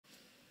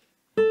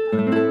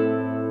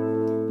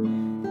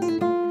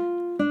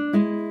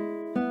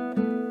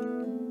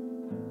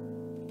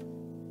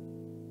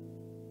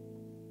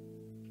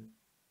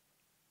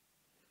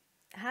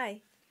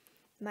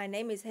My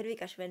name is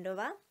Hedvika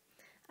Švendová.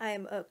 I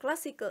am a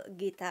classical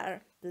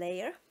guitar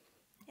player,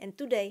 and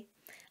today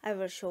I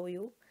will show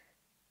you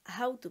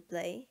how to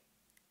play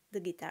the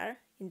guitar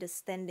in the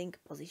standing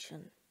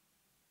position.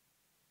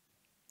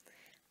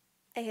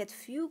 I had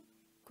few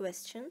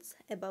questions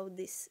about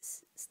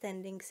this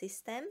standing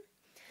system,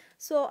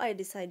 so I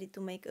decided to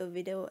make a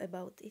video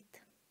about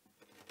it.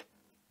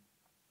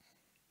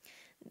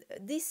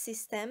 This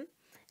system,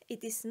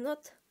 it is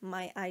not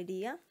my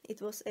idea.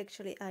 It was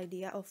actually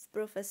idea of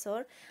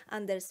Professor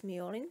Anders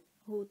Mjolin,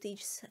 who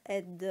teaches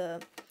at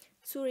the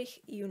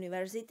Zurich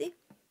University,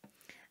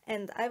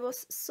 and I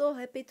was so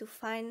happy to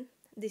find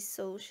this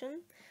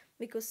solution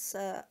because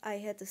I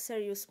had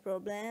serious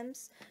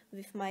problems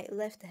with my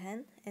left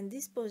hand, and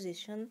this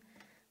position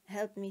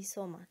helped me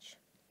so much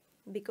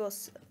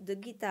because the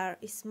guitar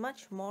is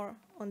much more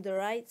on the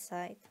right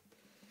side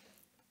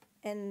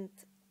and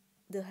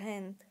the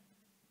hand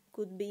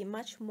could be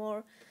much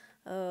more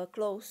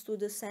close to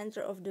the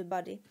center of the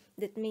body.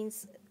 That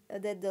means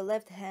that the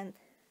left hand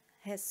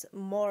has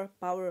more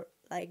power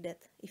like that.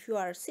 If you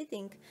are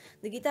sitting,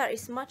 the guitar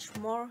is much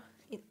more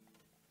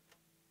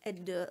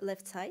at the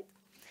left side,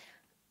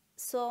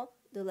 so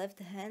the left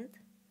hand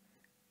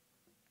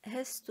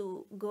has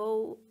to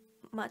go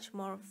much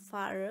more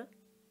far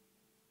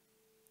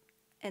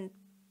and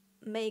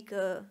make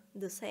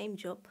the same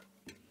job.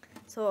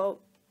 So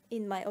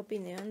in my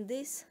opinion,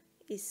 this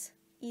is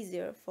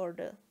easier for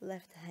the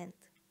left hand.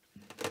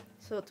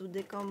 So to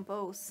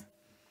decompose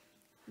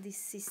this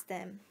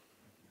system,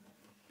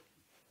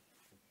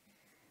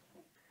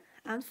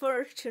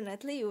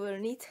 unfortunately you will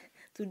need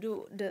to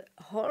do the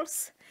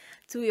holes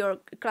to your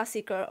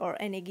classical or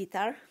any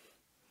guitar,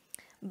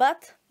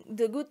 but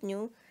the good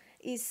news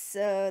is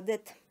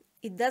that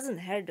it doesn't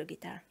hurt the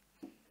guitar.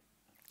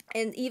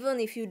 And even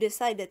if you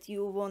decide that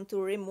you want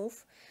to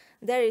remove,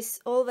 there is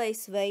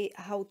always a way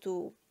how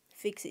to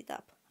fix it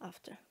up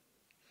after.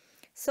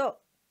 So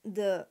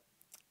the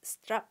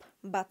strap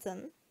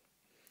button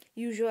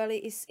usually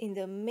is in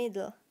the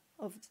middle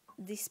of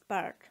this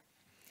part,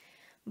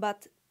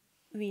 but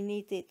we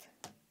need it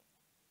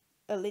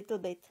a little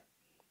bit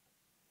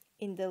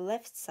in the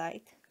left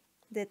side.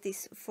 That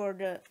is for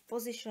the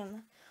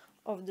position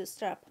of the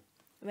strap.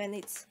 When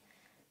it's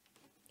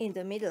in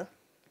the middle,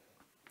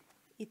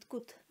 it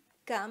could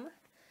come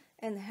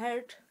and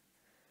hurt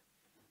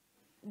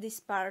this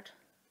part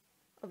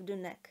of the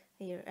neck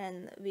here,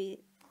 and we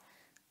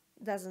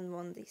doesn't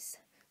want this.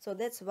 So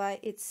that's why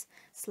it's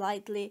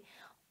slightly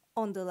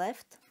on the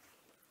left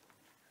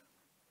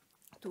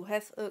to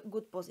have a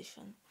good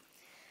position.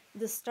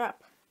 The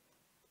strap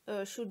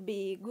should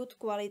be good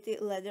quality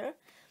leather,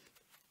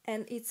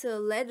 and it's a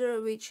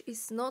leather which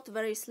is not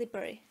very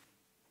slippery,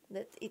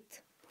 that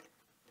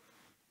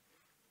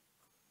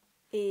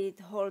it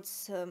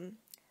holds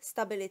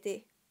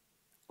stability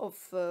of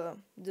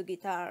the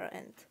guitar,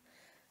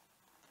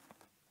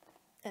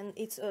 and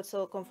it's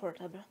also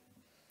comfortable.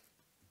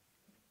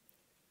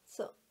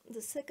 So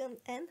the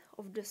second end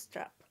of the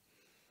strap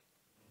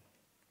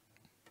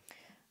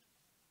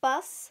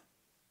pass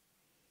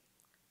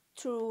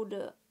through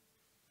the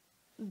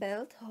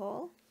belt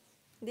hole.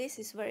 This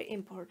is very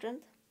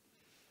important,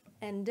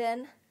 and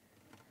then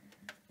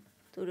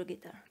to the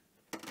guitar.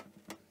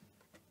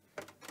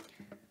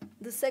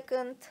 The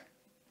second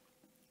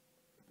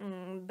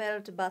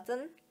belt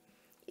button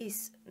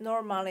is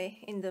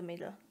normally in the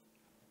middle.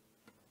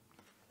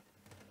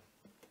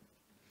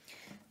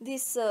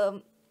 This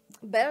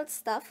belt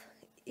stuff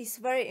is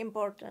very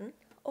important.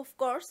 Of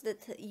course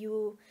that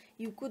you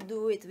could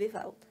do it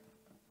without.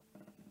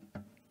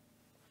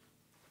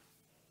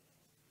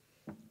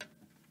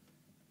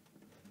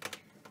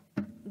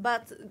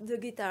 But the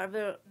guitar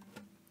will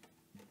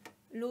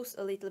lose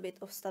a little bit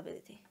of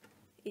stability.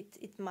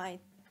 It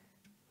might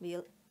be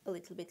a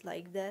little bit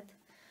like that.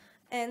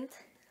 And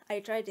I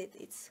tried it.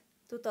 It's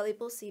totally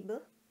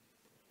possible.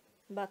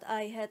 But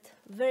I had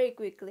very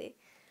quickly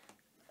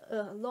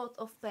a lot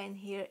of pain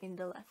here in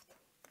the left.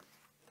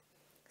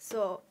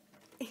 So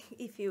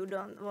if you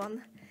don't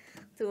want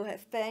to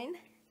have pain,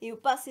 you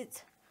pass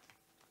it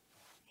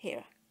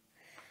here.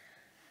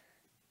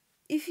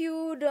 If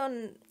you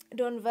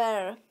don't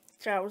wear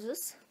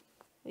trousers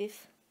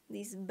with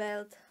these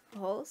belt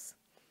holes,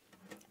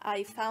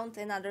 I found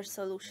another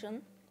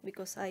solution,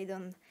 because I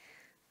don't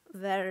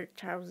wear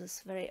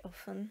trousers very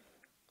often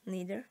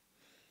neither.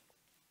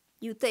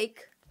 You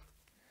take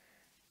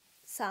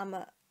some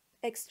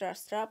extra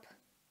strap.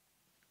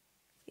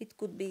 It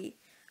could be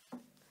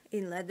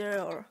in leather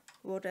or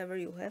whatever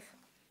you have.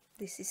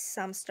 This is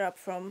some strap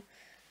from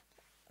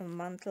a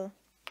mantle,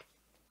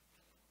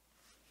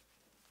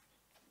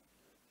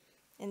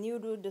 and you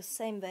do the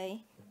same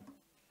way.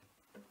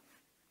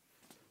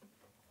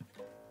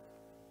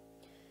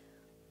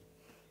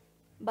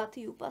 But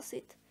you pass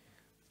it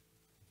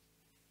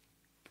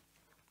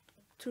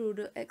through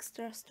the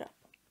extra strap.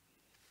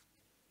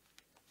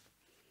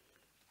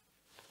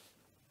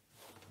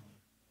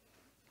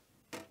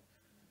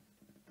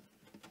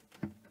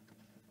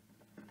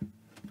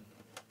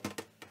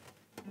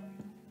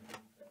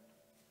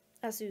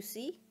 As you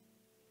see,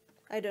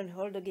 I don't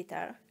hold the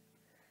guitar,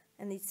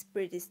 and it's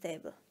pretty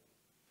stable.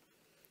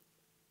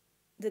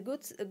 The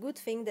good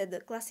thing that the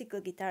classical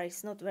guitar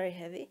is not very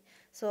heavy,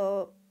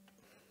 so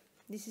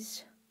this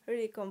is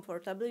really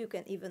comfortable. You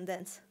can even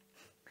dance.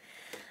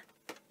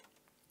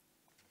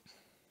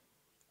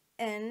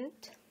 And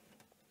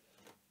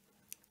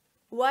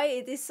why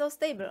it is so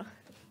stable?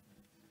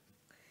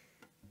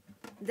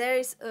 There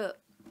is a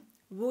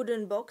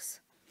wooden box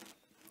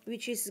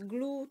which is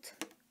glued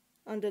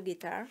on the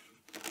guitar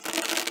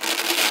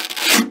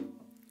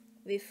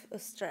with a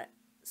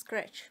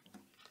scratch.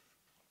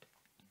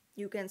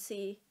 You can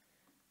see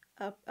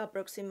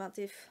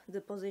approximative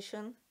the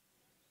position,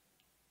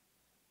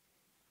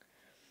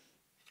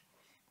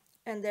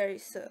 and there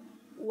is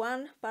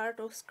one part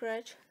of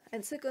scratch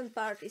and second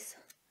part is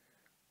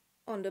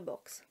on the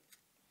box.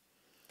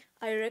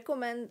 I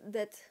recommend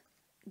that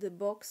the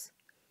box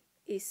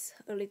is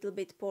a little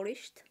bit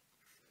polished,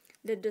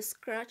 that the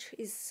scratch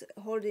is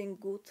holding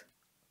good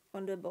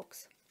on the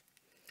box.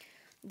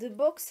 The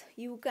box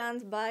you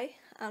can't buy,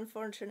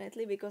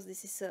 unfortunately, because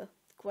this is a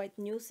quite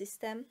new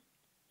system,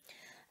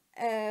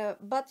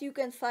 but you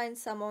can find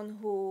someone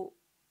who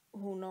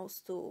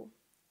knows to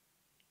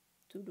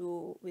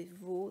do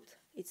with wood.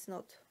 It's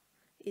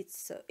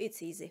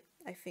easy,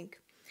 I think.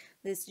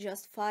 There's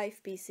just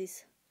 5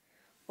 pieces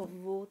of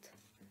wood.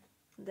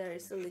 There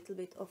is a little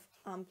bit of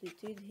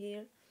amplitude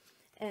here,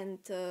 and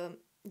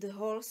the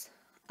holes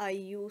I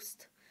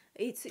used,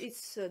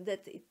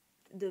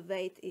 the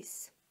weight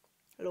is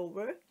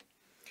lower,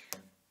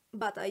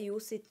 but I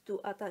use it to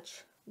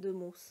attach the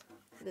mousse,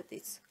 that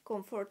it's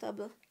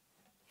comfortable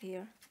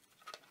here.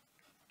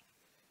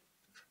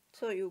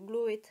 So you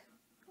glue it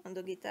on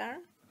the guitar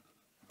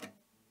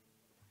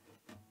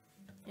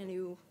and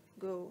you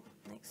go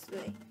next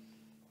way.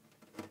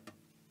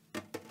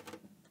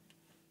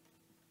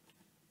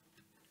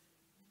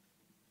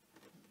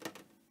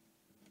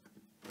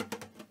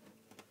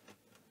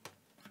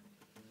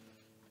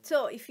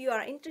 So if you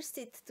are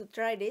interested to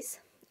try this,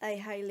 I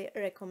highly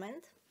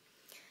recommend,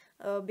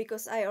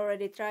 because I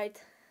already tried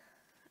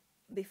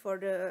before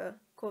the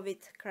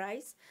COVID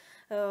crisis,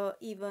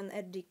 even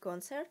at the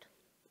concert,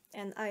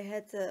 and I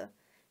had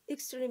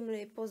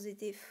extremely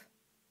positive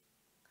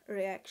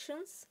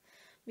reactions,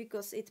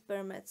 because it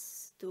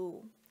permits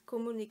to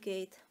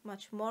communicate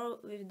much more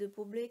with the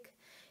public.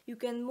 You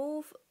can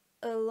move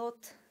a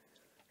lot,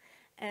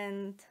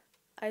 and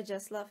I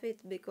just love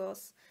it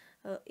because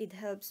it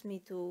helps me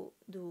to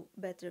do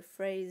better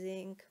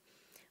phrasing,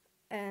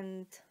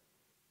 and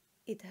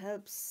it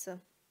helps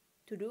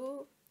to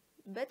do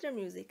better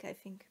music, I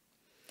think.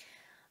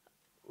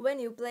 When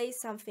you play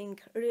something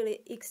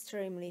really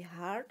extremely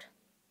hard,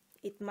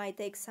 it might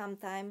take some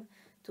time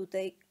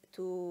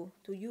to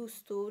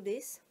use to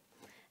this,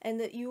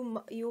 and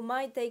you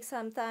might take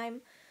some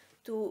time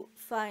to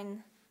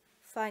find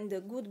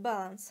a good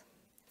balance.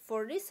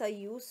 For this I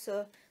use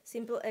a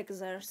simple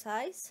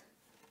exercise.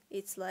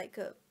 It's like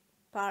a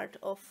part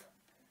of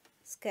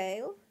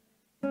scale,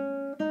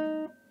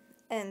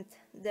 and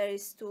there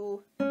is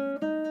two,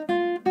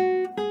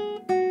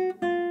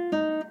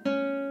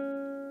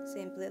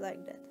 simply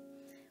like that.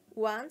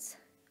 Once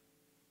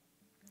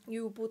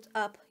you put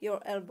up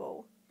your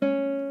elbow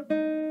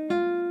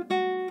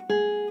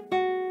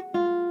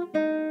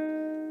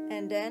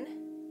and then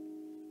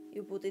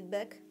you put it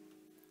back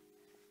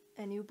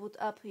and you put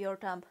up your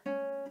thumb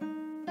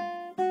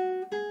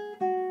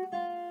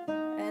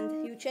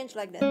and you change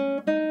like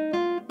that.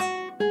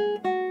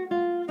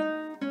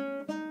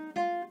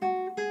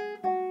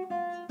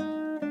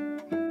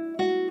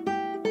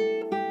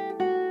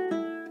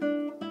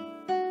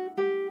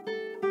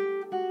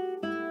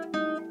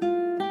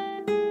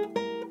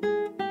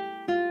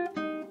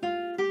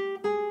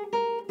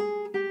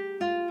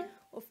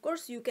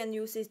 You can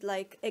use it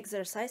like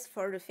exercise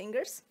for the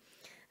fingers.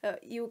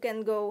 You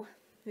can go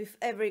with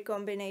every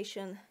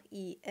combination: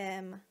 E,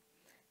 M,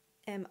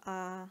 M,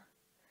 A,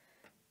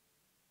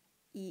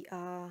 E,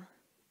 A,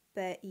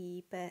 P,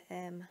 I, P,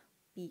 M,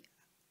 P,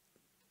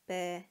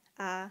 P,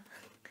 A,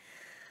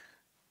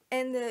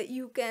 and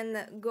you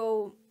can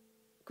go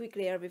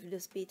quicker with the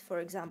speed, for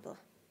example.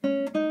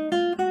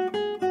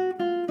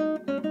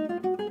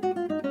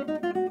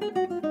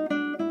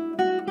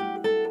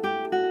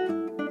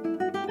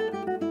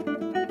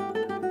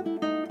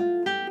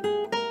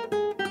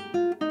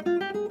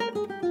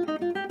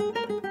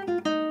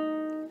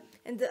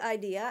 The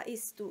idea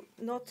is to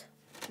not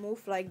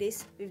move like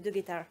this with the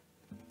guitar.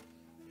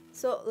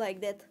 So like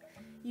that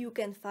you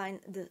can find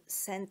the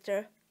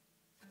center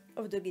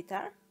of the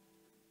guitar,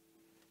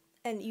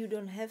 and you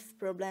don't have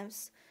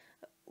problems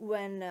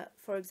when,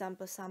 for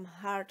example, some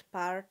hard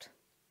part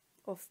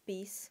of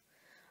piece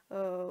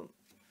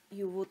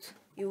you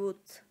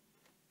would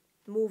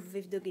move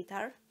with the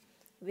guitar.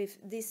 With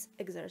this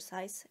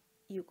exercise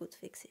you could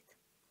fix it.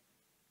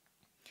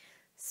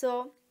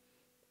 So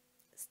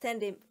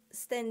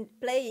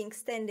playing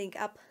standing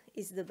up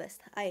is the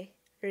best. I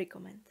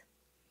recommend.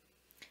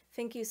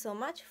 Thank you so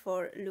much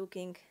for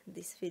looking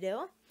this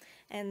video,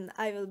 and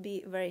I will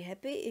be very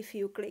happy if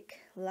you click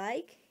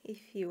like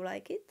if you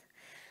like it,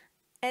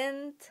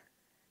 and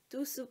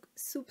to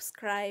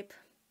subscribe.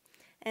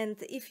 And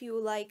if you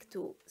like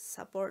to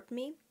support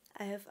me,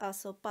 I have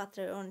also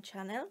Patreon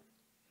channel.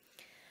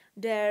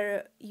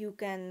 There you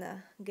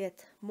can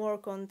get more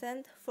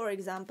content. For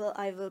example,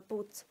 I will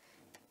put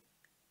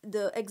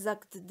the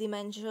exact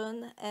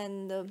dimension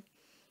and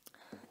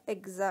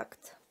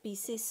exact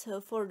pieces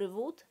for the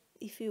wood.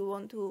 If you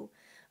want to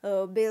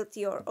build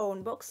your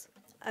own box,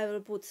 I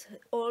will put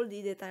all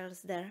the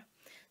details there,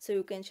 so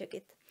you can check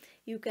it.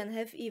 You can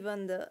have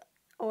even the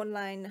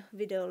online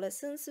video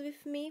lessons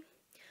with me,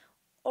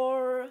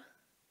 or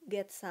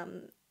get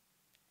some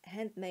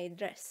handmade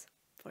dress,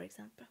 for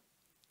example.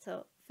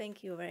 So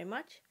thank you very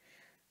much.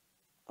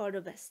 All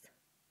the best.